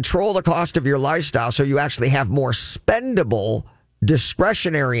going to control the cost of your lifestyle so you actually have more spendable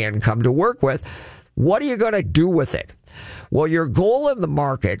discretionary income to work with. What are you going to do with it? Well, your goal in the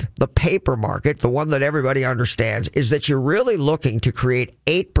market, the paper market, the one that everybody understands, is that you're really looking to create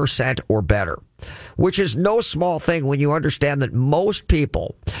 8% or better, which is no small thing when you understand that most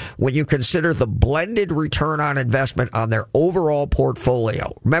people, when you consider the blended return on investment on their overall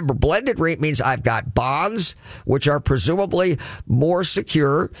portfolio, remember, blended rate means I've got bonds, which are presumably more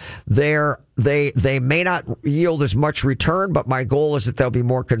secure. They may not yield as much return, but my goal is that they'll be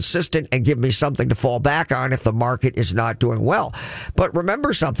more consistent and give me something to fall back on if the market is not doing well. But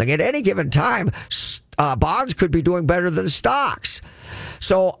remember something, at any given time, bonds could be doing better than stocks.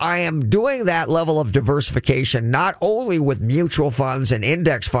 So I am doing that level of diversification not only with mutual funds and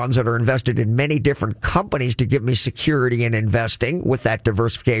index funds that are invested in many different companies to give me security in investing with that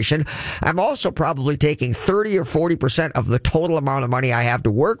diversification. I'm also probably taking 30 or 40% of the total amount of money I have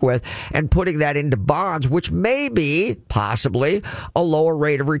to work with and putting that into bonds, which may be possibly a lower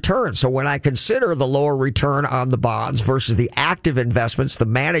rate of return. So when I consider the lower return on the bonds versus the active investments, the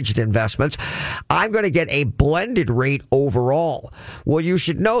managed investments, I'm going to get a blended rate overall. Well, you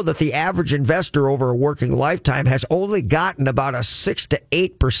should know that the average investor over a working lifetime has only gotten about a 6 to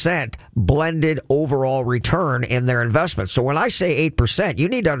 8% blended overall return in their investments. So when I say 8%, you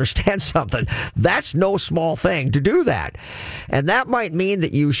need to understand something. That's no small thing to do that. And that might mean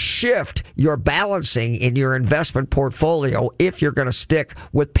that you shift your balancing in your investment portfolio if you're going to stick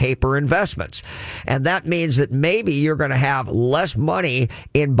with paper investments. And that means that maybe you're going to have less money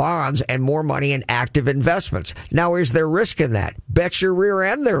in bonds and more money in active investments. Now, is there risk in that? Bet your rear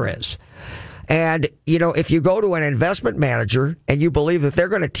end there is. And, you know, if you go to an investment manager and you believe that they're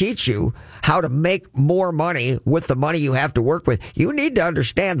going to teach you how to make more money with the money you have to work with, you need to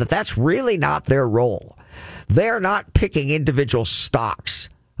understand that that's really not their role. They're not picking individual stocks.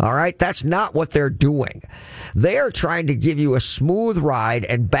 All right. That's not what they're doing. They are trying to give you a smooth ride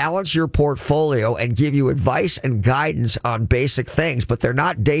and balance your portfolio and give you advice and guidance on basic things, but they're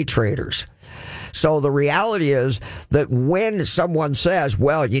not day traders. So the reality is that when someone says,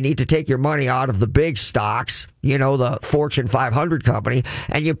 well, you need to take your money out of the big stocks, you know, the Fortune 500 company,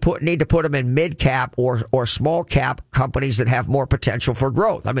 and you need to put them in mid cap or small cap companies that have more potential for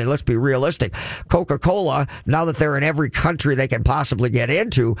growth. I mean, let's be realistic. Coca-Cola, now that they're in every country they can possibly get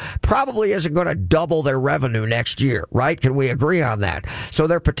into, probably isn't going to double their revenue next year, right? Can we agree on that? So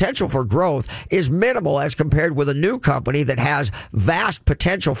their potential for growth is minimal as compared with a new company that has vast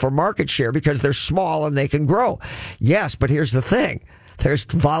potential for market share because they're small and they can grow. Yes, but here's the thing. There's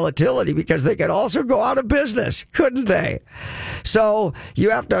volatility because they could also go out of business, couldn't they? So you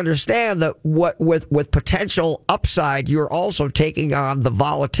have to understand that with potential upside, you're also taking on the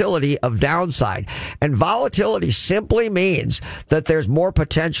volatility of downside. And volatility simply means that there's more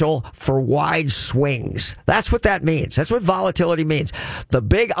potential for wide swings. That's what that means. That's what volatility means. The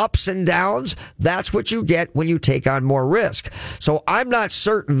big ups and downs, that's what you get when you take on more risk. So I'm not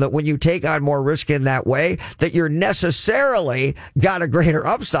certain that when you take on more risk in that way, that you're necessarily got a greater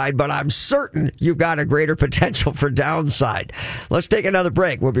upside, but I'm certain you've got a greater potential for downside. Let's take another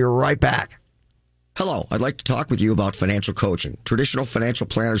break. We'll be right back. Hello, I'd like to talk with you about financial coaching. Traditional financial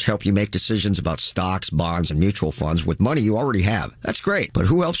planners help you make decisions about stocks, bonds, and mutual funds with money you already have. That's great, but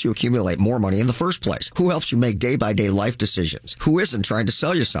who helps you accumulate more money in the first place? Who helps you make day-by-day life decisions? Who isn't trying to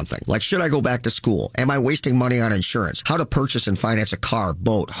sell you something? Like, should I go back to school? Am I wasting money on insurance? How to purchase and finance a car,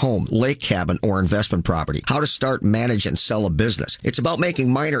 boat, home, lake cabin, or investment property? How to start, manage, and sell a business? It's about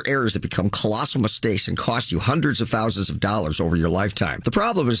making minor errors that become colossal mistakes and cost you hundreds of thousands of dollars over your lifetime. The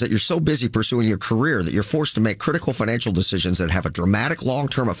problem is that you're so busy pursuing your career that you're forced to make critical financial decisions that have a dramatic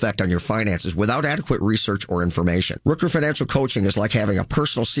long-term effect on your finances without adequate research or information. Rooker Financial Coaching is like having a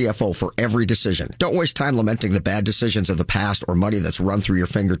personal CFO for every decision. Don't waste time lamenting the bad decisions of the past or money that's run through your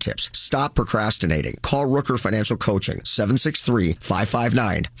fingertips. Stop procrastinating. Call Rooker Financial Coaching,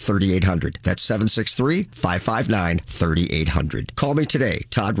 763-559-3800. That's 763-559-3800. Call me today,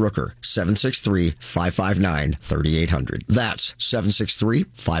 Todd Rooker, 763-559-3800. That's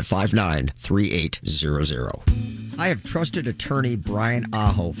 763-559-3800. I have trusted attorney Brian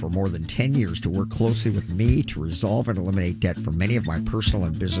Aho for more than 10 years to work closely with me to resolve and eliminate debt for many of my personal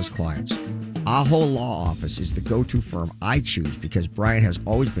and business clients. Aho Law Office is the go-to firm I choose because Brian has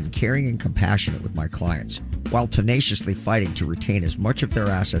always been caring and compassionate with my clients, while tenaciously fighting to retain as much of their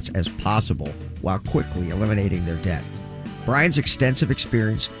assets as possible while quickly eliminating their debt. Brian's extensive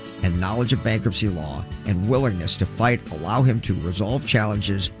experience and knowledge of bankruptcy law and willingness to fight allow him to resolve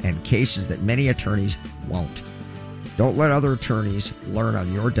challenges and cases that many attorneys won't. Don't let other attorneys learn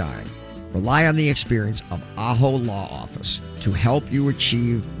on your dime. Rely on the experience of Aho Law Office to help you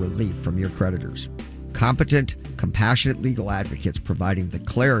achieve relief from your creditors. Competent, compassionate legal advocates providing the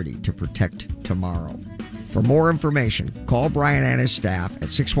clarity to protect tomorrow. For more information, call Brian and his staff at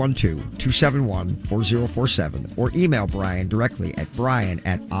 612-271-4047 or email Brian directly at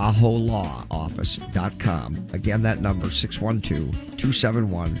brian@aholawoffice.com. Again, that number,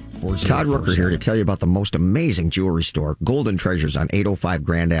 612-271-4047. Todd Rooker here to tell you about the most amazing jewelry store, Golden Treasures on 805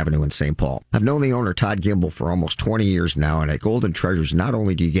 Grand Avenue in St. Paul. I've known the owner, Todd Gimble, for almost 20 years now, and at Golden Treasures, not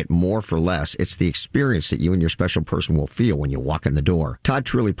only do you get more for less, it's the experience that you and your special person will feel when you walk in the door. Todd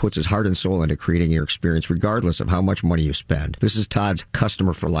truly puts his heart and soul into creating your experience regardless of how much money you spend. This is Todd's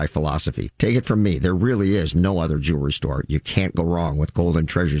customer for life philosophy. Take it from me, there really is no other jewelry store. You can't go wrong with Golden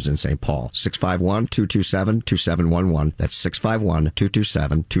Treasures in St. Paul. 651-227-2711. That's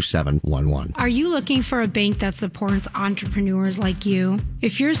 651-227-2711. Are you looking for a bank that supports entrepreneurs like you?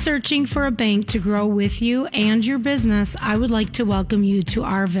 If you're searching for a bank to grow with you and your business, I would like to welcome you to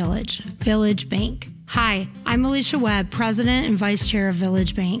our Village Bank. Hi, I'm Alicia Webb, President and Vice Chair of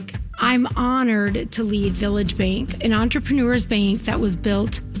Village Bank. I'm honored to lead Village Bank, an entrepreneur's bank that was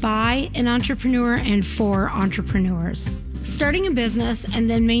built by an entrepreneur and for entrepreneurs. Starting a business and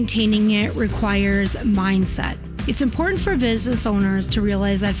then maintaining it requires mindset. It's important for business owners to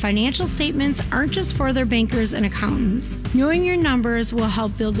realize that financial statements aren't just for their bankers and accountants. Knowing your numbers will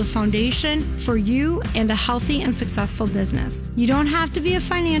help build the foundation for you and a healthy and successful business. You don't have to be a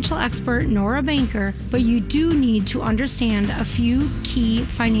financial expert nor a banker, but you do need to understand a few key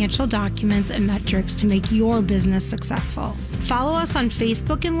financial documents and metrics to make your business successful. Follow us on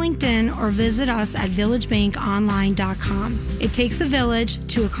Facebook and LinkedIn or visit us at villagebankonline.com. It takes a village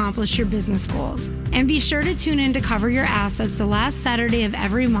to accomplish your business goals. And be sure to tune in to Cover Your Assets the last Saturday of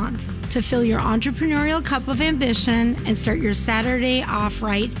every month to fill your entrepreneurial cup of ambition and start your Saturday off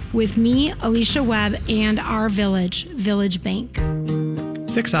right with me, Alicia Webb, and our Village Bank.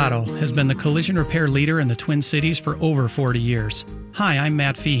 Fix Auto has been the collision repair leader in the Twin Cities for over 40 years. Hi, I'm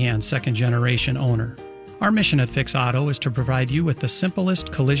Matt Feehan, second-generation owner. Our mission at Fix Auto is to provide you with the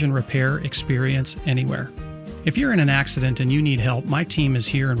simplest collision repair experience anywhere. If you're in an accident and you need help, my team is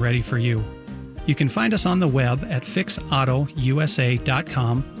here and ready for you. You can find us on the web at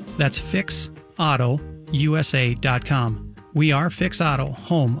fixautousa.com. That's fixautousa.com. We are Fix Auto,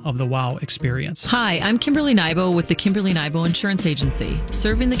 home of the WOW experience. Hi, I'm Kimberly Nybo with the Kimberly Nybo Insurance Agency,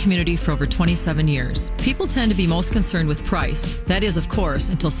 serving the community for over 27 years. People tend to be most concerned with price. That is, of course,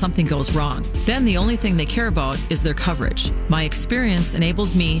 until something goes wrong. Then the only thing they care about is their coverage. My experience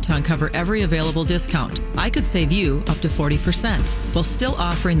enables me to uncover every available discount. I could save you up to 40%, while still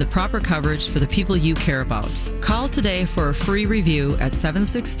offering the proper coverage for the people you care about. Call today for a free review at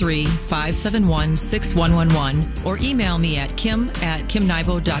 763-571-6111 or email me at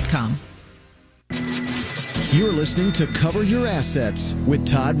kim@kimnybo.com. You're listening to Cover Your Assets with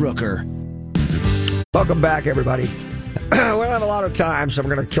Todd Rooker. Welcome back, everybody. We don't have a lot of time, so I'm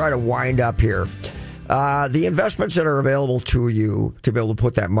going to try to wind up here. The investments that are available to you to be able to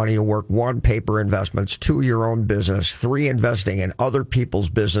put that money to work: 1, paper investments; 2, your own business; 3, investing in other people's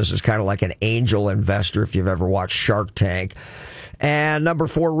businesses, kind of like an angel investor if you've ever watched Shark Tank; and number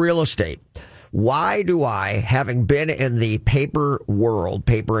 4, real estate. Why do I, having been in the paper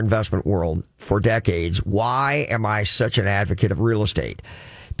investment world for decades, why am I such an advocate of real estate?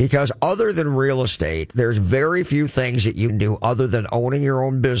 Because other than real estate, there's very few things that you can do other than owning your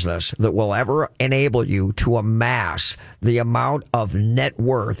own business that will ever enable you to amass the amount of net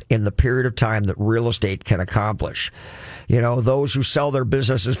worth in the period of time that real estate can accomplish. You know, those who sell their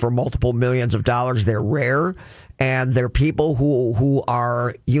businesses for multiple millions of dollars, they're rare, and they're people who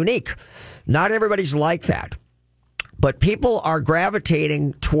are unique. Not everybody's like that. But people are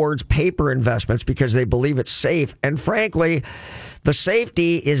gravitating towards paper investments because they believe it's safe. And frankly, the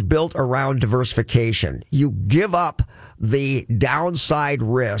safety is built around diversification. You give up the downside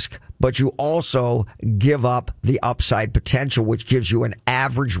risk but you also give up the upside potential, which gives you an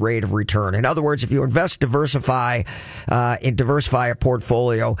average rate of return. In other words, if you diversify a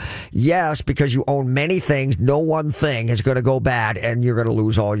portfolio, yes, because you own many things, no one thing is going to go bad and you're going to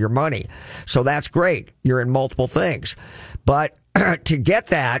lose all your money. So that's great. You're in multiple things. But to get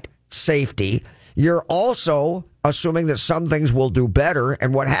that safety, you're also assuming that some things will do better.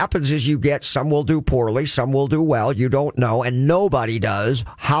 And what happens is you get some will do poorly, some will do well. You don't know, and nobody does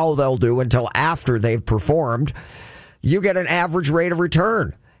how they'll do until after they've performed. You get an average rate of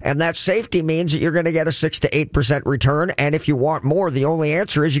return. And that safety means that you're going to get a 6 to 8% return. And if you want more, the only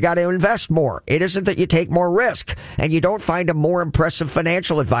answer is you got to invest more. It isn't that you take more risk and you don't find a more impressive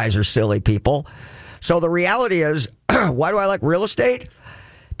financial advisor, silly people. So the reality is, why do I like real estate?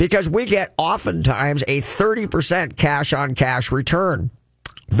 Because we get oftentimes a 30% cash on cash return.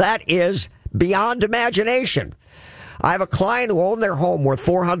 That is beyond imagination. I have a client who owned their home worth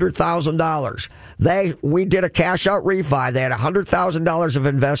 $400,000. We did a cash out refi. They had $100,000 of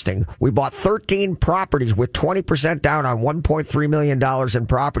investing. We bought 13 properties with 20% down on $1.3 million in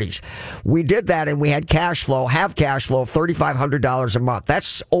properties. We did that and we had cash flow of $3,500 a month.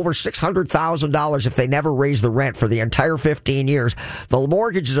 That's over $600,000 if they never raise the rent for the entire 15 years. The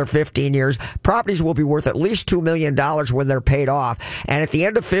mortgages are 15 years. Properties will be worth at least $2 million when they're paid off. And at the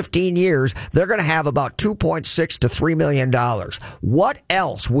end of 15 years, they're going to have about $2.6 to $3 million. What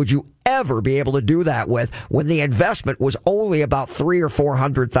else would you ever be able to do that with when the investment was only about $300,000 or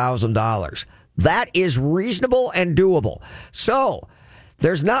 $400,000? That is reasonable and doable. So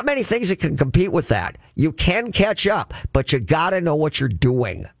there's not many things that can compete with that. You can catch up, but you got to know what you're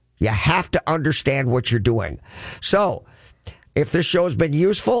doing. You have to understand what you're doing. So if this show has been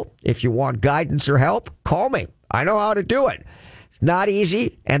useful, if you want guidance or help, call me. I know how to do it. It's not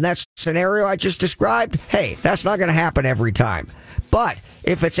easy, and that scenario I just described, hey, that's not going to happen every time. But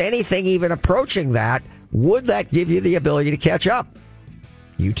if it's anything even approaching that, would that give you the ability to catch up?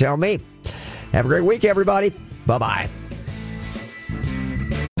 You tell me. Have a great week, everybody. Bye-bye.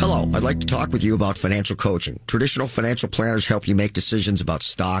 Hello, I'd like to talk with you about financial coaching. Traditional financial planners help you make decisions about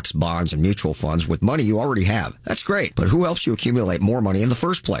stocks, bonds, and mutual funds with money you already have. That's great, but who helps you accumulate more money in the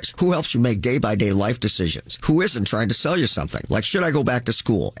first place? Who helps you make day-by-day life decisions? Who isn't trying to sell you something? Like, should I go back to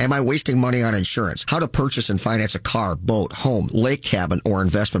school? Am I wasting money on insurance? How to purchase and finance a car, boat, home, lake cabin, or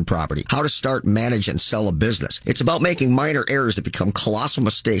investment property? How to start, manage, and sell a business? It's about making minor errors that become colossal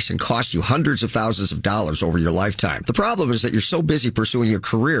mistakes and cost you hundreds of thousands of dollars over your lifetime. The problem is that you're so busy pursuing your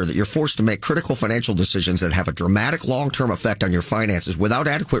career that you're forced to make critical financial decisions that have a dramatic long-term effect on your finances without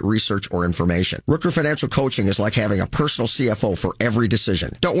adequate research or information. Rooker Financial Coaching is like having a personal CFO for every decision.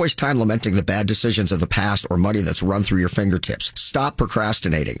 Don't waste time lamenting the bad decisions of the past or money that's run through your fingertips. Stop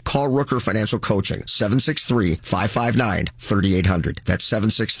procrastinating. Call Rooker Financial Coaching, 763-559-3800. That's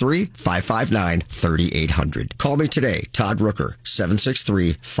 763-559-3800. Call me today, Todd Rooker,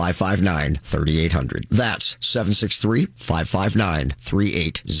 763-559-3800. That's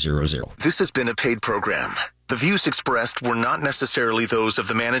 763-559-3800. This has been a paid program. The views expressed were not necessarily those of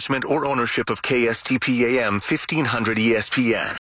the management or ownership of KSTP AM 1500 ESPN.